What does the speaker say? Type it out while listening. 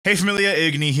Hey Familia,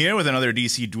 Igni here with another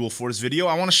DC Dual Force video.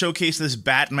 I want to showcase this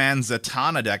Batman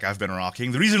Zatanna deck I've been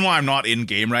rocking. The reason why I'm not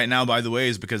in-game right now, by the way,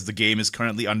 is because the game is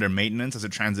currently under maintenance as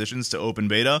it transitions to open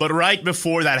beta. But right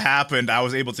before that happened, I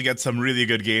was able to get some really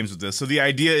good games with this. So the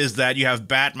idea is that you have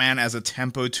Batman as a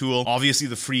tempo tool. Obviously,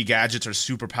 the free gadgets are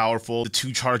super powerful. The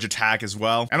 2-charge attack as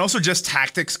well. And also just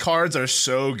tactics cards are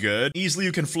so good. Easily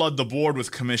you can flood the board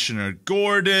with Commissioner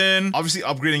Gordon. Obviously,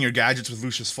 upgrading your gadgets with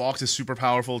Lucius Fox is super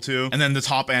powerful too. And then the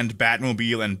top end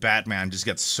Batmobile and Batman just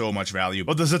get so much value.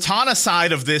 But the Zatanna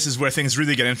side of this is where things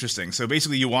really get interesting. So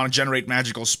basically you want to generate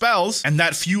magical spells, and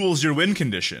that fuels your win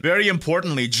condition. Very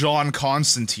importantly, John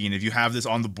Constantine, if you have this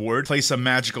on the board, play some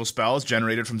magical spells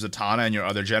generated from Zatanna and your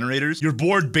other generators. Your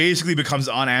board basically becomes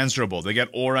unanswerable. They get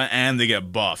aura and they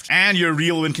get buffed. And your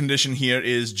real win condition here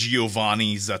is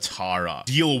Giovanni Zatara.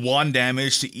 Deal 1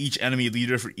 damage to each enemy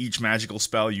leader for each magical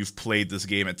spell you've played this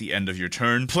game at the end of your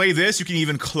turn. Play this, you can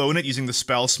even clone it using the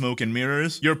spell Smoke and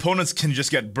Mirrors. Your opponents can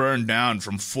just get burned down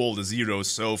from full to zero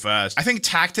so fast. I think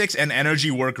tactics and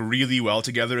energy work really well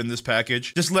together in this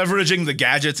package. Just leveraging the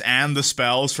gadgets and the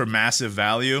spells for massive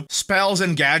value. Spells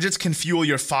and gadgets can fuel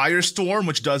your Firestorm,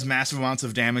 which does massive amounts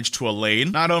of damage to a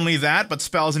lane. Not only that, but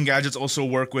spells and gadgets also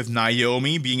work with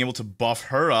Naomi, being able to buff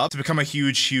her up to become a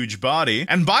huge body.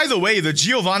 And by the way, the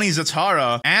Giovanni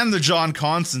Zatara and the John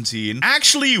Constantine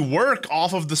actually work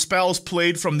off of the spells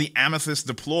played from the Amethyst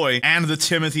deploy and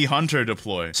the Timothy Hunter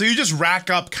deploy. So you just rack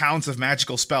up counts of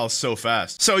magical spells so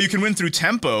fast. So you can win through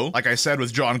tempo, like I said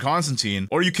with John Constantine,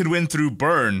 or you can win through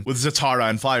burn with Zatara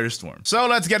and Firestorm. So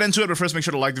let's get into it, but first make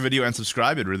sure to like the video and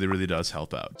subscribe. It really does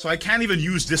help out. So I can't even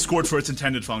use Discord for its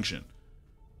intended function.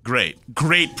 Great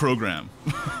program.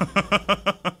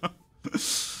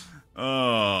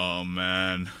 Oh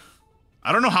man.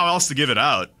 I don't know how else to give it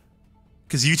out,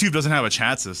 because YouTube doesn't have a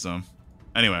chat system.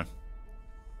 Anyway.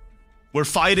 We're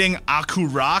fighting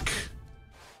Akurak.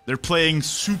 They're playing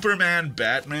Superman,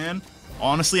 Batman.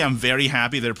 Honestly, I'm very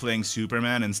happy they're playing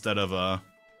Superman instead of Aquaman,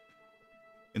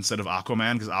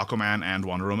 because Aquaman and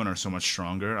Wonder Woman are so much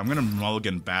stronger. I'm gonna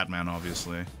mulligan Batman,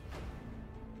 obviously.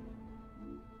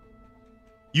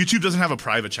 YouTube doesn't have a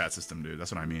private chat system, dude.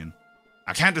 That's what I mean.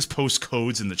 I can't just post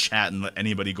codes in the chat and let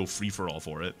anybody go free-for-all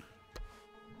for it.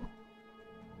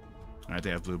 Alright,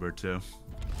 they have Bluebird, too.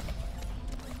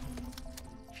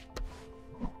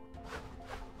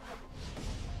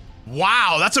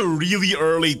 Wow, that's a really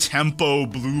early tempo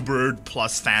Bluebird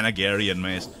plus Thanagarian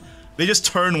Mace. They just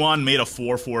turn 1 made a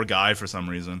 4/4 guy for some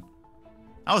reason.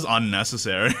 That was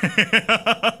unnecessary.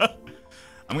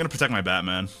 I'm gonna protect my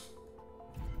Batman.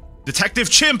 Detective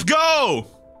Chimp, go!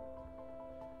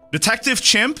 Detective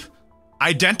Chimp,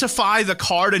 identify the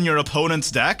card in your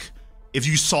opponent's deck. If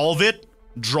you solve it,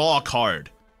 draw a card.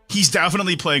 He's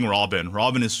definitely playing Robin.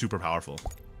 Robin is super powerful.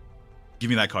 Give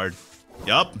me that card.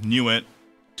 Yup, knew it.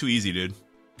 Too easy, dude.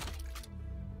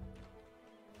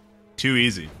 Too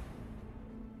easy.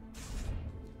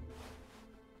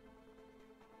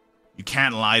 You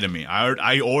can't lie to me.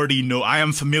 I already know. I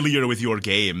am familiar with your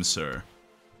game, sir.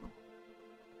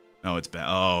 No, it's bad.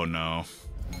 Oh, no.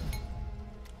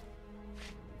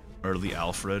 Early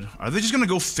Alfred. Are they just gonna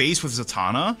go face with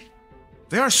Zatanna?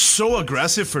 They are so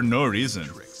aggressive for no reason.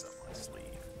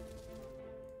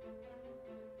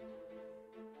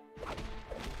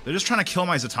 They're just trying to kill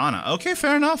my Zatanna. Okay,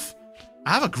 fair enough.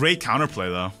 I have a great counterplay,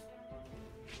 though.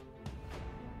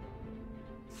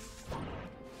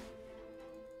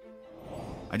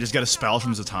 I just get a spell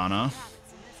from Zatanna.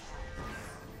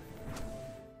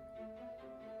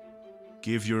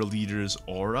 Give your leaders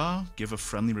aura. Give a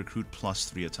friendly recruit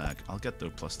 +3 attack. I'll get the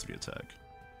 +3 attack.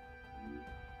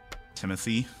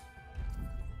 Timothy.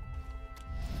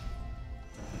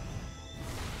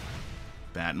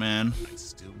 Batman. I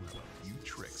still have a few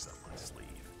tricks up my sleeve.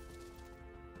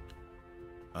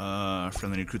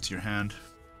 Friendly recruit to your hand.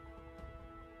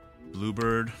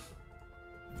 Bluebird.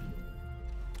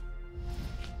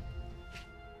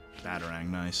 Batarang,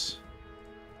 nice.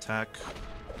 Attack.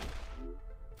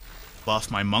 Buff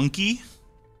my monkey.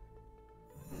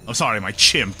 Oh, sorry, my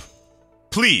chimp.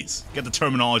 Please, get the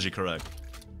terminology correct.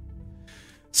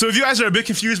 So if you guys are a bit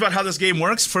confused about how this game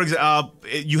works, for example,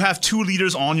 you have 2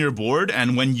 leaders on your board,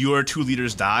 and when your 2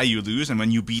 leaders die, you lose, and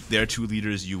when you beat their 2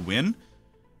 leaders, you win.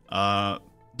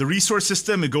 The resource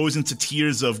system, it goes into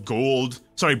tiers of gold,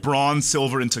 sorry, bronze,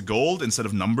 silver into gold instead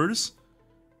of numbers.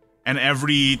 And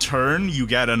every turn, you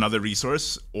get another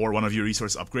resource, or one of your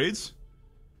resource upgrades.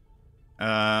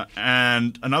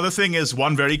 And another thing is,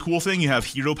 one very cool thing, you have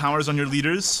hero powers on your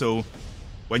leaders, so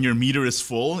when your meter is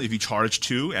full, if you charge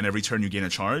 2, and every turn you gain a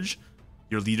charge,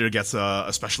 your leader gets a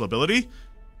special ability.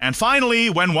 And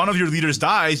finally, when one of your leaders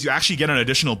dies, you actually get an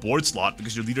additional board slot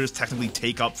because your leaders technically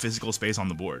take up physical space on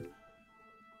the board.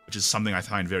 Which is something I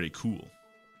find very cool.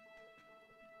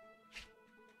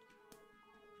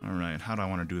 Alright, how do I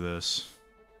want to do this?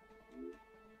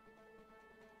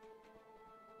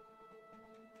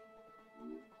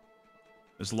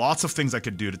 There's lots of things I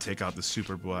could do to take out the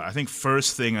Superboy. I think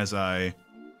first thing as I...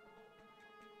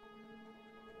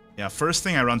 Yeah, first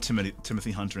thing I run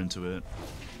Timothy Hunter into it.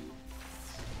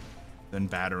 Then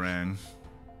Batarang.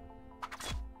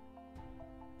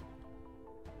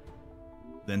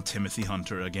 Then Timothy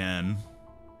Hunter again.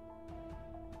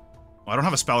 Oh, I don't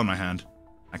have a spell in my hand.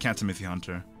 I can't Timothy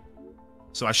Hunter.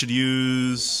 So I should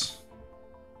use...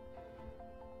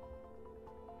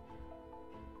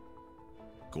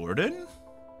 Gordon?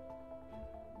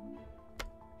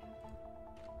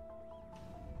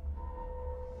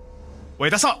 Wait,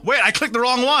 that's not... Wait, I clicked the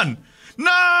wrong one!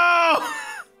 No!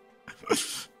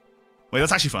 Wait,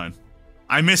 that's actually fine.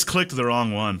 I misclicked the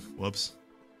wrong one. Whoops.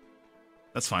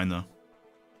 That's fine, though.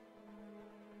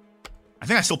 I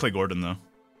think I still play Gordon, though.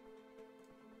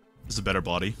 This is a better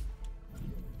body.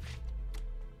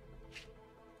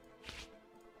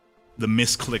 The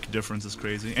misclick difference is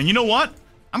crazy. And you know what?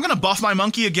 I'm gonna buff my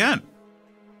monkey again.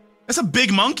 It's a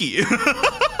big monkey.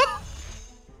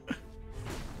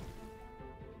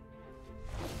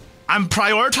 I'm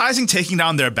prioritizing taking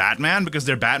down their Batman because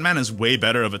their Batman is way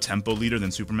better of a tempo leader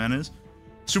than Superman is.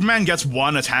 Superman gets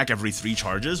 1 attack every 3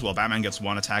 charges, while Batman gets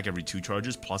 1 attack every 2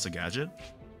 charges plus a gadget.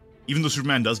 Even though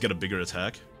Superman does get a bigger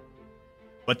attack.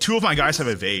 But 2 of my guys have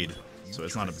evade, so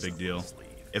it's not a big deal.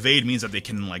 Evade means that they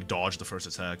can, like, dodge the first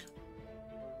attack.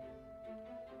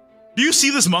 Do you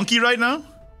see this monkey right now?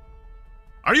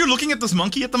 Are you looking at this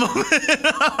monkey at the moment?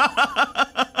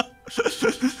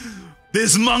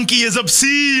 This monkey is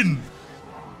obscene!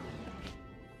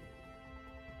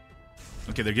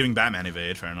 Okay, they're giving Batman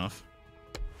evade, fair enough.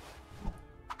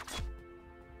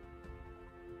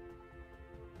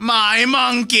 My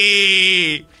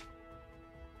monkey!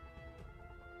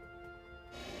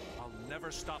 I'll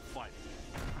never stop fighting.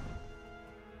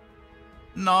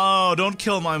 No, don't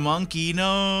kill my monkey,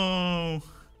 no.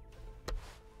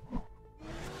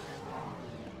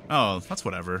 Oh, that's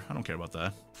whatever. I don't care about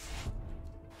that.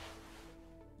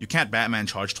 You can't Batman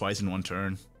charge twice in 1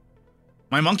 turn.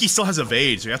 My monkey still has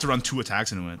evade, so you have to run 2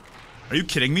 attacks into it. Are you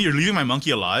kidding me? You're leaving my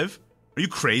monkey alive? Are you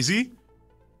crazy?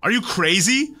 Are you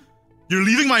crazy? You're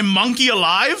leaving my monkey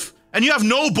alive? And you have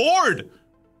no board!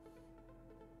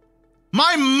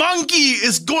 My monkey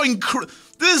is going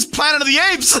this is Planet of the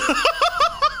Apes!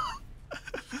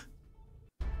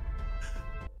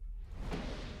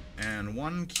 And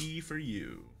 1 key for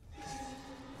you.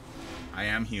 I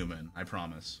am human, I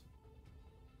promise.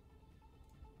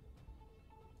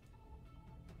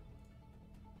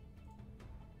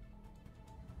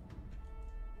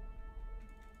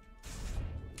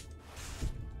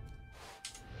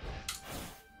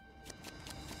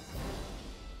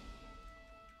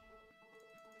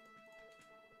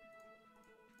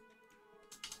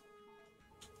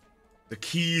 The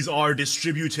keys are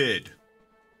distributed.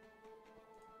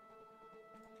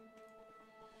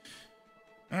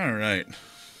 All right.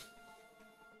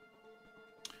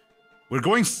 We're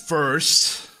going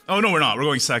first. Oh, no, we're not. We're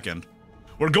going second.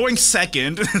 We're going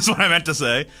second, is what I meant to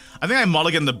say. I think I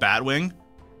mulligan the Batwing.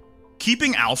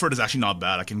 Keeping Alfred is actually not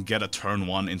bad. I can get a turn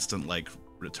 1 instant, like,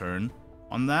 return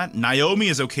on that. Naomi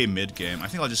is okay mid-game. I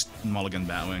think I'll just mulligan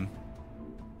Batwing.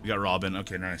 We got Robin.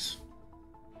 Okay, nice.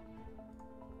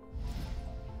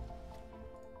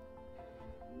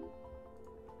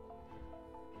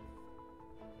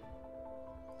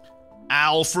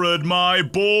 Alfred, my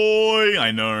boy!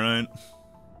 I know, right?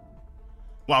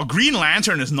 Wow, Green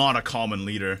Lantern is not a common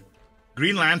leader.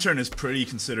 Green Lantern is pretty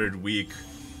considered weak,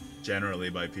 generally,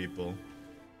 by people.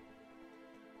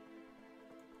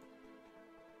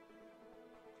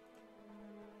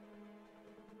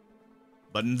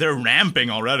 But they're ramping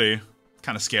already.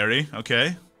 Kind of scary,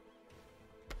 okay.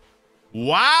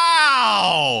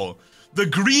 Wow! The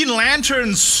Green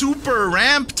Lantern super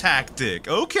ramp tactic,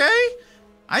 okay.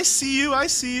 I see you, I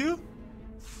see you.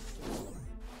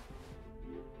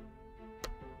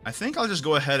 I think I'll just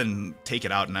go ahead and take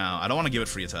it out now. I don't want to give it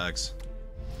free attacks.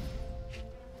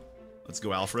 Let's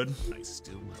go, Alfred. I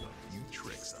still have a few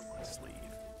tricks up my sleeve.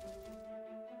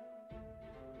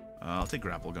 I'll take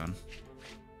Grapple Gun.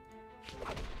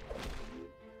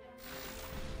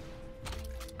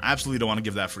 I absolutely don't want to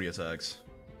give that free attacks.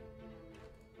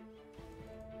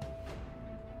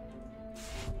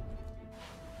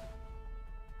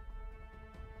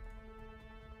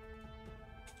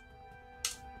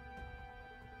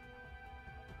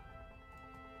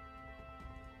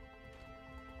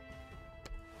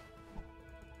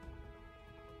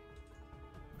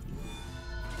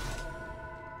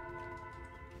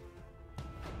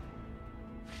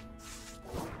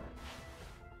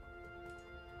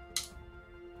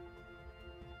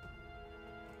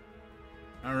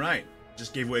 Alright.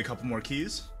 Just gave away a couple more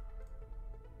keys.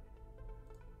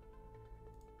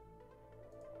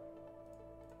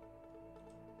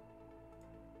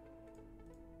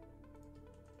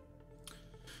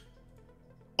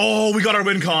 Oh, we got our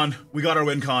win con. We got our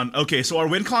win con. Okay, so our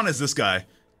win con is this guy.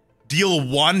 Deal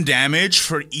 1 damage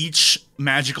for each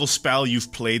magical spell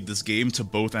you've played this game to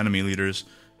both enemy leaders.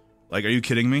 Like, are you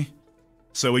kidding me?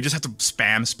 So we just have to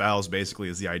spam spells, basically,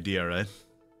 is the idea, right?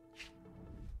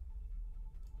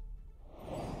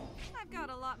 I've got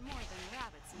a lot more than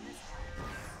rabbits in this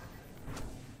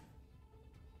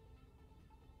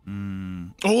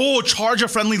house. Oh, charge a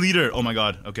friendly leader. Oh my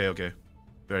god. Okay, okay.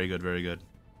 Very good, very good.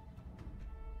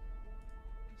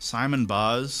 Simon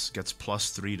Baz gets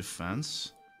 +3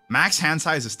 defense. Max hand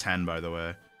size is 10, by the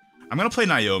way. I'm gonna play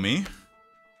Naomi.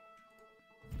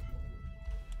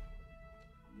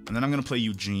 And then I'm gonna play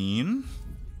Eugene.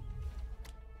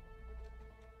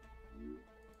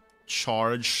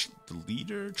 Charge the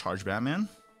leader. Charge Batman.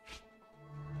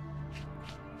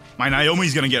 My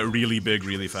Naomi's gonna get really big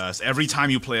really fast. Every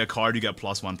time you play a card, you get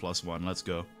 +1/+1. Let's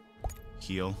go.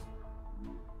 Heal.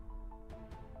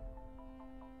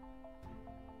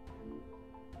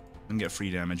 And get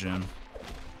free damage in.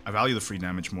 I value the free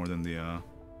damage more than the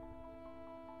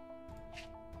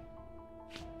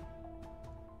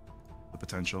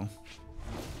potential.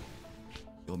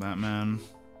 Heal Batman.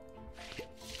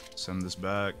 Send this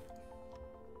back.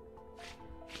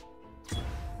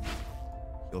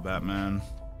 Heal Batman.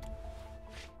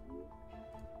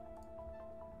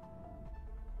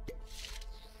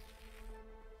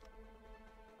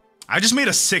 I just made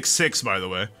a 6/6, by the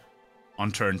way,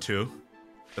 on turn 2.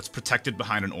 That's protected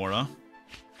behind an aura.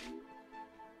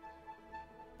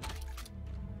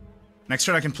 Next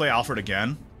turn I can play Alfred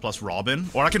again, plus Robin.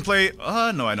 Or I can play...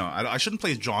 no, I know. I shouldn't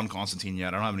play John Constantine yet.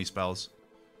 I don't have any spells.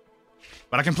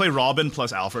 But I can play Robin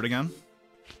plus Alfred again.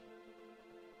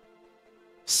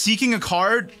 Seeking a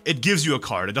card, it gives you a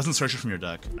card. It doesn't search it from your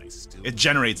deck. It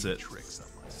generates it. Tricks up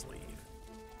my sleeve.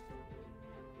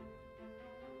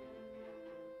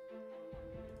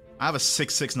 I have a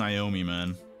 6/6 Naomi,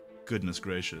 man. Goodness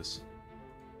gracious.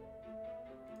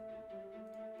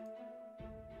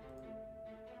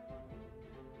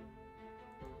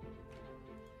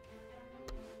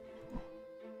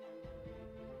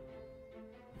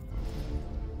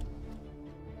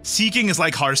 Seeking is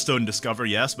like Hearthstone Discover,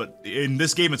 yes, but in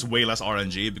this game it's way less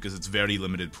RNG because it's very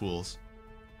limited pools.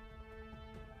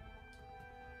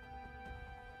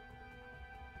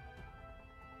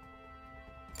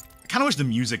 I kind of wish the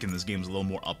music in this game is a little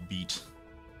more upbeat.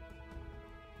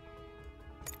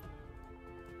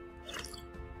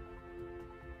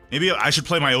 Maybe I should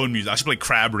play my own music. I should play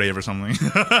Crab Rave or something.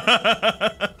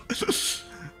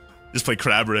 Just play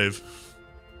Crab Rave.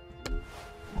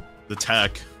 The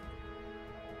tech.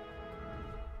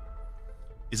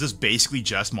 Is this basically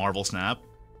just Marvel Snap?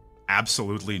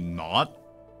 Absolutely not.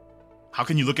 How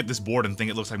can you look at this board and think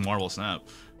it looks like Marvel Snap?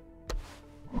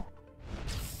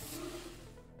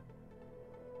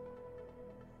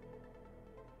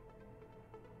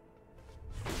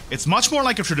 It's much more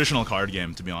like a traditional card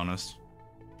game, to be honest.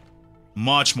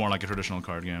 Much more like a traditional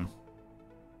card game.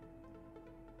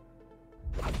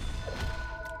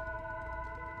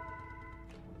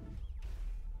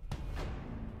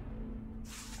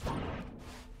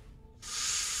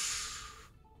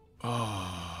 Oh.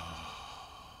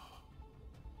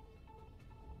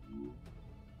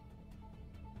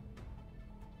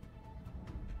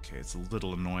 Okay, it's a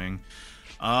little annoying.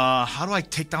 How do I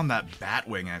take down that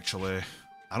Batwing, actually?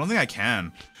 I don't think I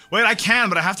can. Wait, I can,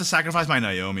 but I have to sacrifice my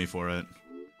Naomi for it.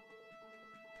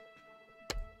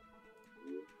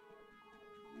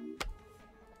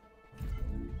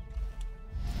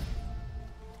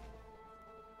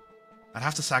 I'd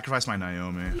have to sacrifice my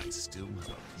Naomi. I still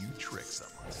have a few tricks up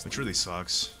my sleeve. Which really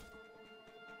sucks.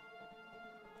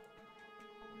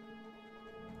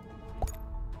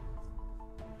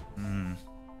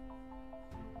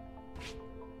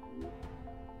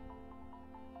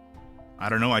 I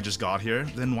don't know, I just got here.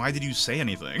 Then why did you say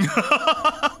anything?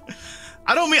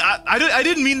 I don't mean, I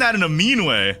didn't mean that in a mean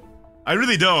way. I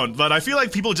really don't, but I feel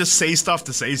like people just say stuff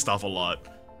to say stuff a lot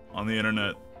on the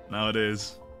internet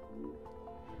nowadays.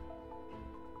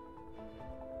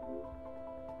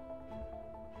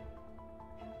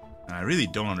 And I really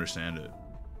don't understand it.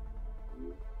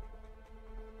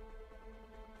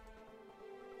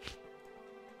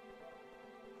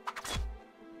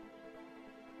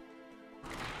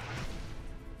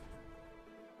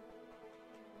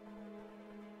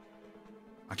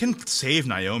 I can save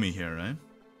Naomi here, right?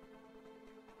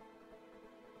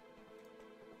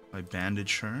 I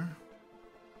bandage her.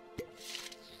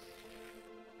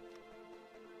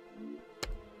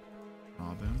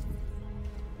 Robin.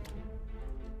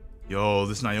 Yo,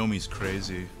 this Naomi's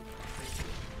crazy.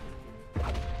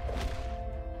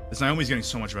 This Naomi's getting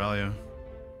so much value.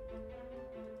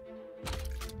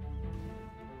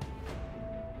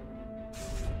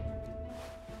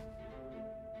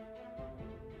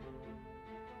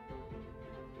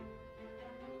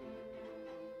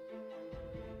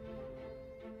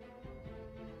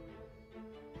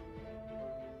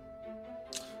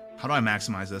 How do I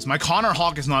maximize this? My Connor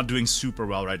Hawk is not doing super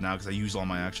well right now because I used all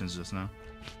my actions just now.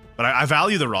 But I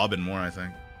value the Robin more, I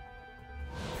think.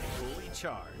 Fully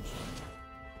charged.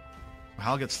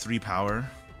 Hal gets 3 power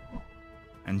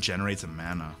and generates a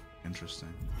mana.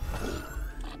 Interesting.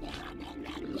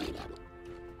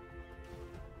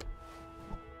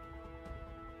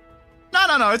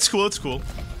 No, it's cool, it's cool.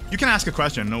 You can ask a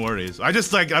question, no worries. I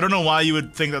just, like, I don't know why you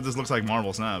would think that this looks like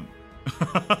Marvel Snap.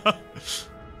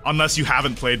 Unless you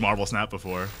haven't played Marvel Snap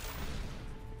before.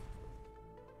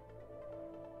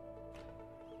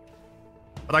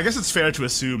 But I guess it's fair to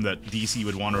assume that DC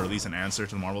would want to release an answer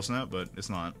to the Marvel Snap, but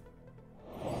it's not.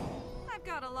 I've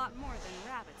got a lot more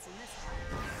than rabbits in this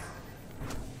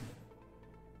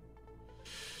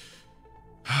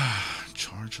house.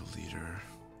 Charge a leader.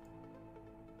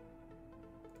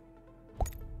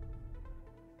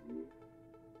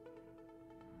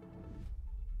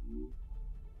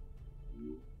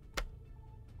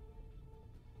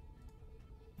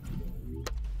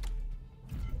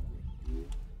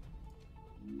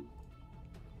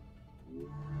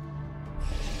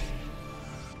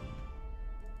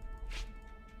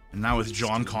 And now with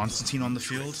John Constantine on the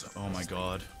field, oh my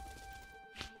god.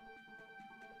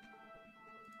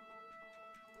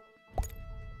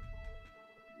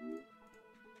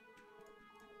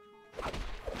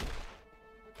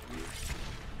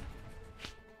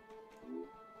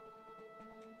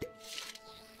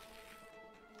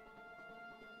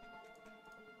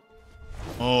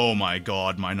 Oh my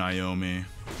god, my Naomi.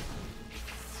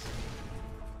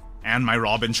 And my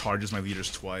Robin charges my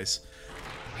leaders twice.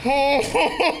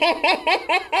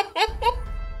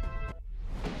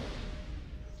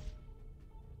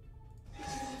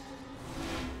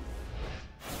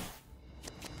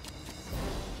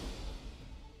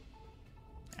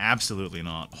 Absolutely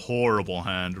not. Horrible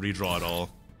hand. Redraw it all.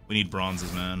 We need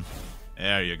bronzes, man.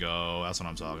 There you go. That's what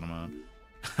I'm talking about.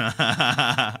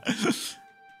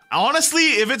 Honestly,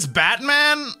 if it's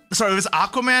Batman, sorry, if it's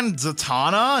Aquaman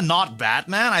Zatanna, not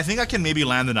Batman, I think I can maybe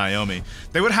land the Naomi.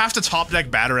 They would have to top deck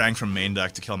Batarang from main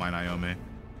deck to kill my Naomi.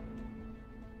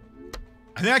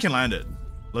 I think I can land it.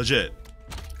 Legit.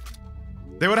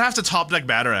 They would have to top deck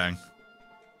Batarang.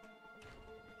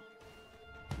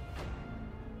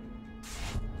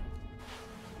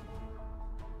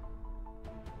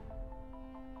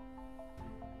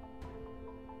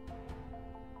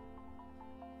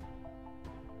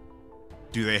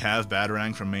 Do they have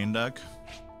Batarang from main deck?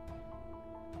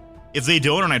 If they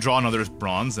don't and I draw another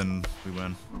bronze, then we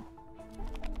win.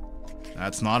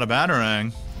 That's not a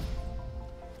Batarang.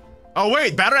 Oh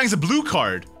wait, Batarang's a blue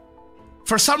card.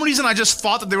 For some reason I just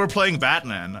thought that they were playing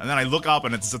Batman, and then I look up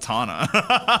and it's Zatanna.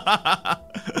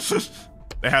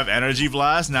 They have Energy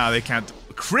Blast? Now they can't.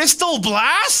 Crystal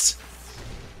Blast?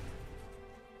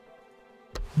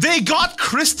 They got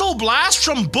Crystal Blast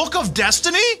from Book of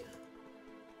Destiny?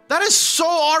 That is so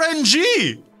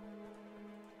RNG!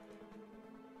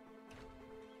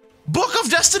 Book of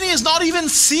Destiny is not even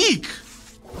Seek!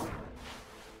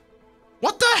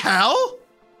 What the hell?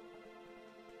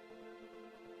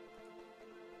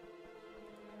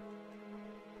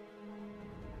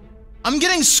 I'm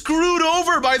getting screwed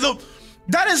over by the...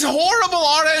 That is horrible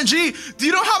RNG! Do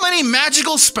you know how many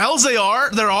magical spells there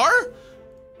are?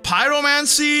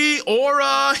 Pyromancy,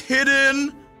 Aura,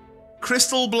 Hidden,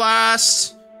 Crystal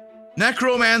Blast...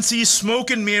 Necromancy,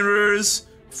 Smoke and Mirrors,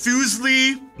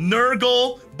 Fusely,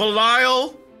 Nurgle,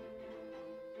 Belial,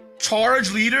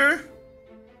 Charge Leader.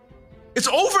 It's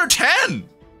over 10!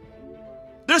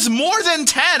 There's more than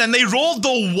 10 and they rolled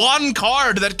the one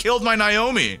card that killed my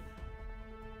Naomi.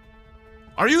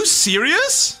 Are you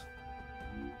serious?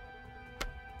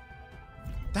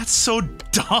 That's so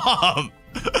dumb.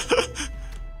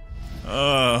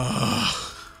 I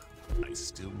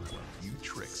still have a few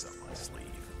tricks up my sleeve.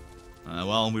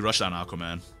 Well, we rushed down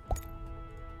Aquaman.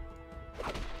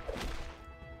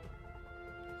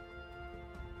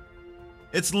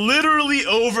 It's literally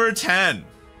over 10.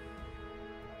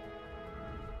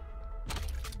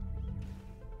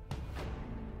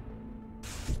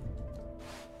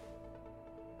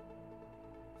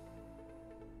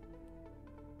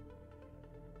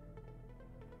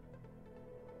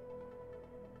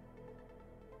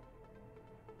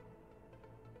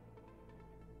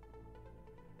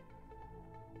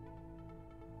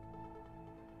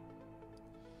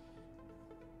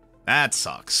 That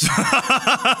sucks.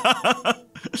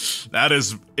 That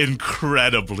is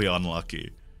incredibly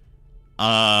unlucky.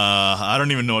 I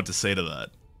don't even know what to say to that.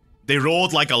 They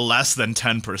rolled like a less than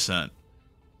 10%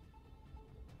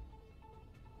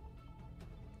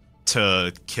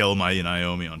 to kill my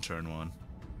Naomi on turn 1.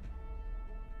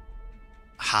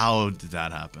 How did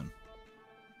that happen?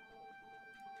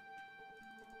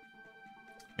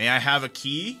 May I have a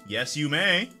key? Yes, you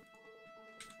may.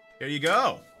 Here you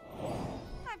go.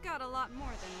 I've got a lot more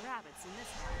than rabbits in this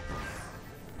house.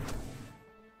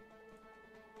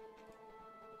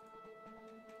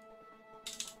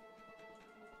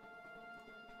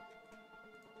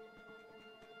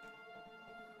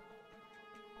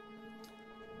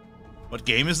 What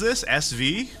game is this?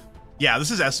 SV? Yeah, this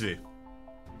is SV.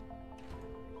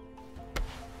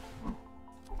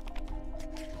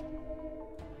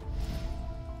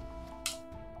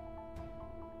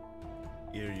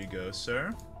 Here you go,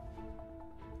 sir.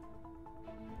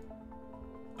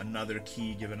 Another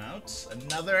key given out.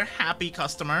 Another happy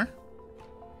customer.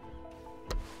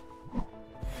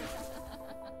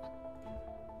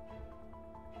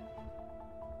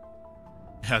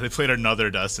 Yeah, they played another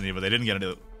Destiny, but they didn't get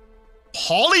into it.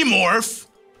 Polymorph?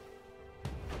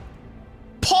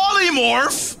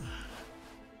 Polymorph?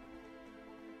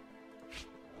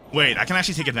 Wait, I can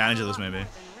actually take advantage of this, maybe. Than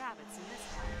rabbits in this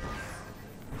house.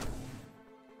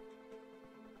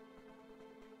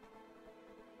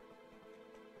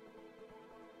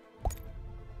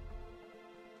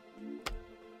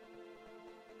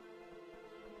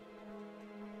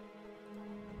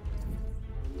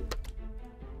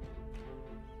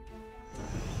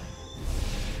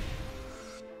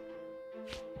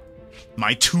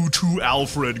 My 2/2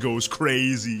 Alfred goes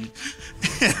crazy.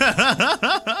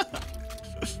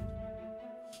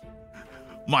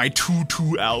 My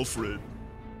 2/2 Alfred.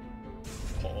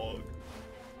 Pog.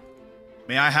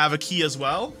 May I have a key as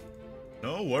well?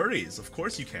 No worries. Of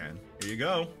course you can. Here you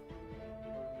go.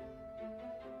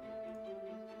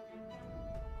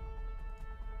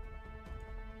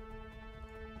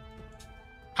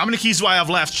 How many keys do I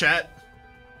have left, chat?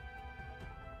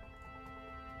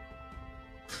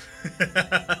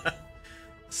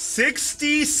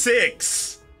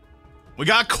 66. We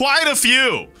got quite a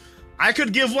few. I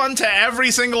could give one to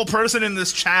every single person in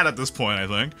this chat at this point, I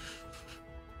think.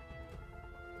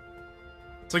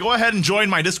 So go ahead and join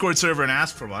my Discord server and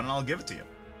ask for one, and I'll give it to you.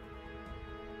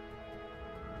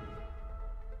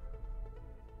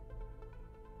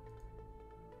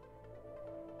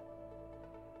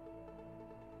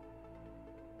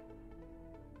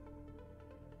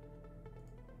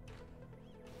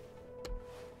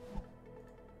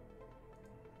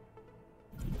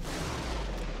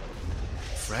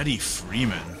 Freddie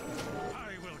Freeman.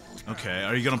 Okay,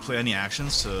 are you gonna play any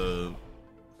actions to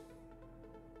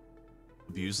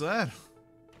abuse that?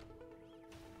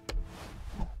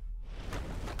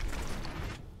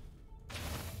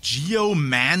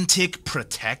 Geomantic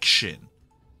Protection.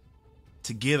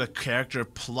 To give a character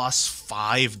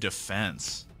 +5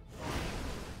 defense.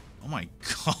 Oh my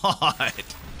god.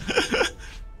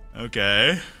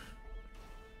 Okay.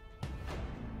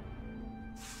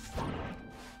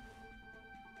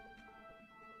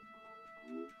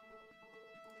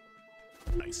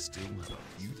 I still have a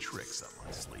few tricks up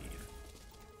my sleeve.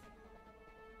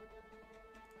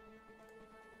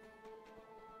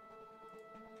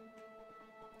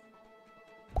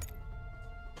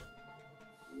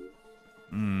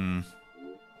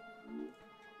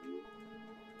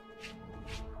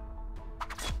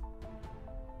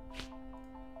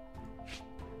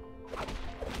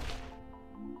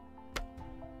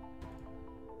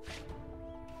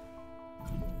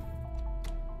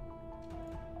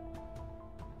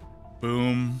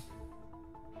 Boom.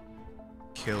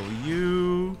 Kill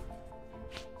you.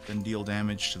 Then deal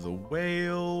damage to the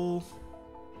whale.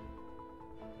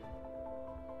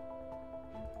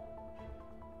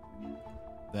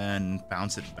 Then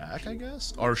bounce it back, I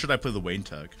guess? Or should I play the Wayne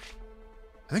tech?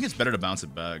 I think it's better to bounce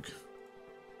it back.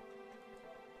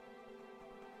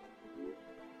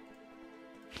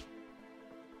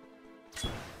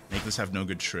 Make this have no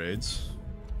good trades.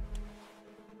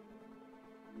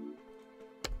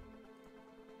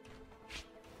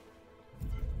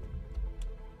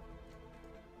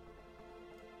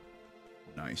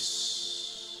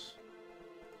 Nice.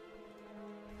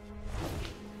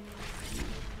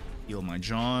 Heal my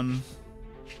John.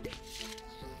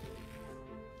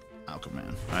 Aquaman.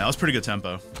 Alright, that was pretty good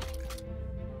tempo.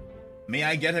 May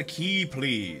I get a key,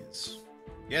 please?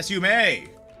 Yes, you may.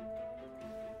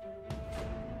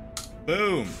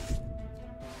 Boom.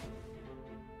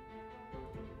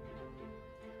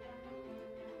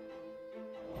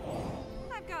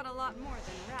 I've got got a lot more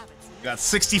than rabbits in this. Got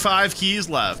 65 keys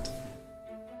left.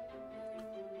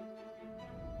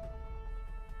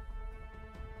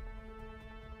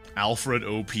 Alfred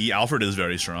OP. Alfred is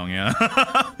very strong, yeah.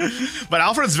 But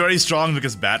Alfred's very strong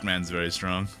because Batman's very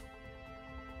strong.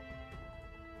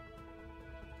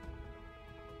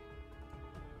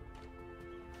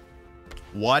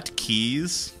 What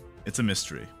keys? It's a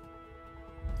mystery.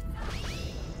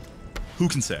 Who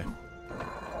can say?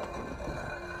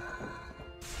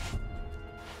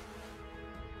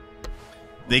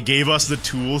 They gave us the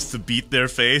tools to beat their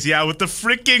face. Yeah, with the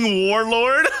freaking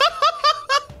warlord.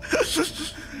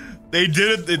 They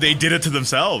did it. They did it to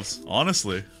themselves,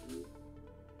 honestly.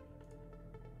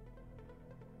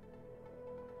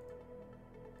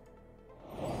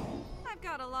 I've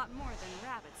got a lot more than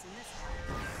rabbits in this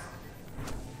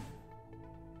house.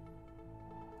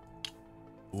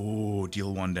 Oh,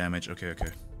 deal 1 damage. Okay,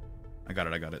 okay. I got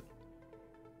it.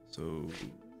 So...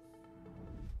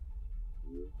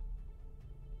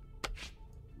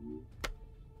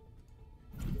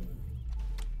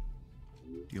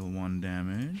 deal 1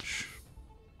 damage.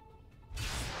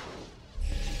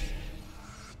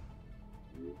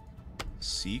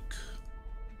 Seek.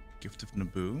 Gift of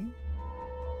Naboo.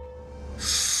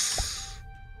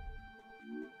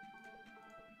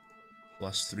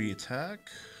 +3 attack.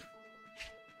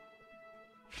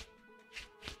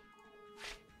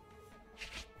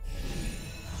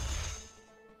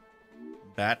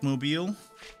 Batmobile.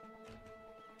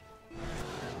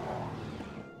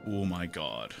 Oh my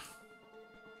god.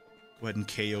 Go ahead and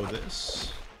KO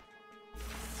this.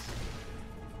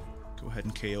 Go ahead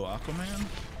and KO Aquaman.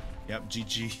 Yep,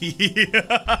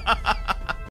 GG.